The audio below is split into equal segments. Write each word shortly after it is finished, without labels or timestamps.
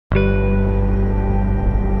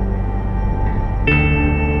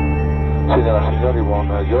Attenzione,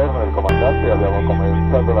 buongiorno, il comandante, abbiamo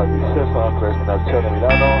cominciato la discesa a destinazione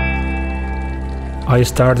Milano. I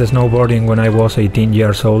started snowboarding when I was 18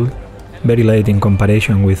 years old, very late in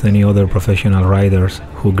comparison with any other professional riders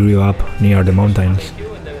who grew up near the mountains.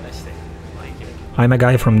 I'm a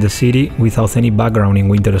guy from the city without any background in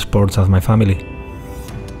winter sports as my family.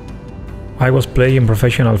 I was playing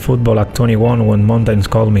professional football at 21 when mountains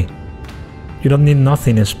called me. You don't need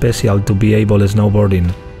nothing special to be able to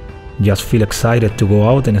snowboarding. Just feel excited to go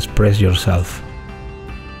out and express yourself.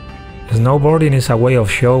 Snowboarding is a way of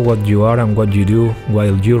show what you are and what you do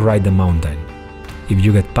while you ride the mountain. If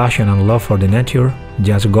you get passion and love for the nature,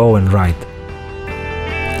 just go and ride.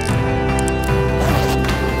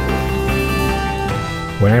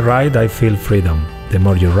 When I ride, I feel freedom. The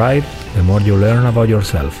more you ride, the more you learn about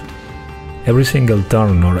yourself. Every single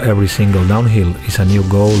turn or every single downhill is a new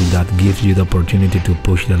goal that gives you the opportunity to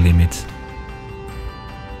push the limits.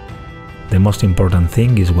 The most important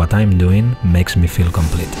thing is what I'm doing makes me feel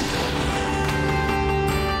complete.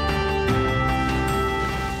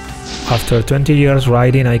 After 20 years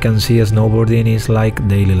riding, I can see snowboarding is like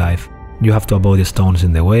daily life. You have to avoid stones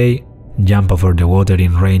in the way, jump over the water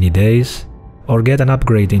in rainy days, or get an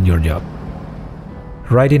upgrade in your job.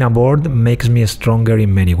 Riding a board makes me stronger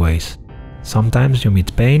in many ways. Sometimes you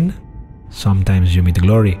meet pain, sometimes you meet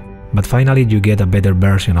glory, but finally you get a better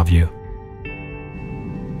version of you.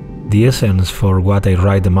 The essence for what I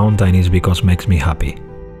ride the mountain is because it makes me happy.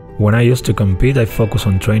 When I used to compete, I focused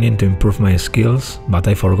on training to improve my skills, but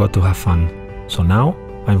I forgot to have fun. So now,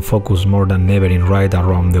 I'm focused more than ever in ride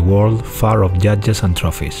around the world, far of judges and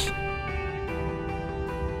trophies.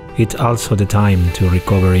 It's also the time to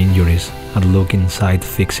recover injuries and look inside,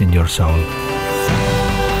 fixing your soul.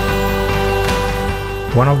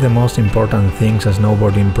 One of the most important things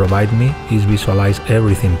snowboarding provides me is visualize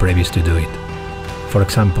everything previous to do it. For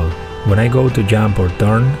example, when I go to jump or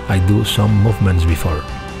turn, I do some movements before.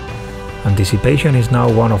 Anticipation is now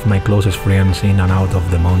one of my closest friends in and out of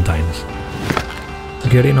the mountains.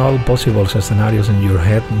 Getting all possible scenarios in your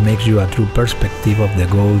head makes you a true perspective of the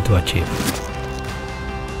goal to achieve.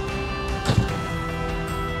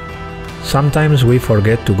 Sometimes we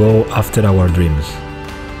forget to go after our dreams.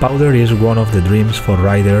 Powder is one of the dreams for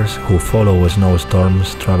riders who follow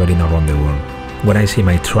snowstorms traveling around the world. When I see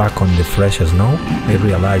my track on the fresh snow, I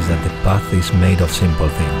realize that the path is made of simple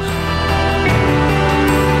things.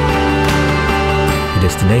 The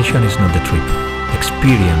destination is not the trip,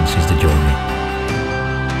 experience is the journey.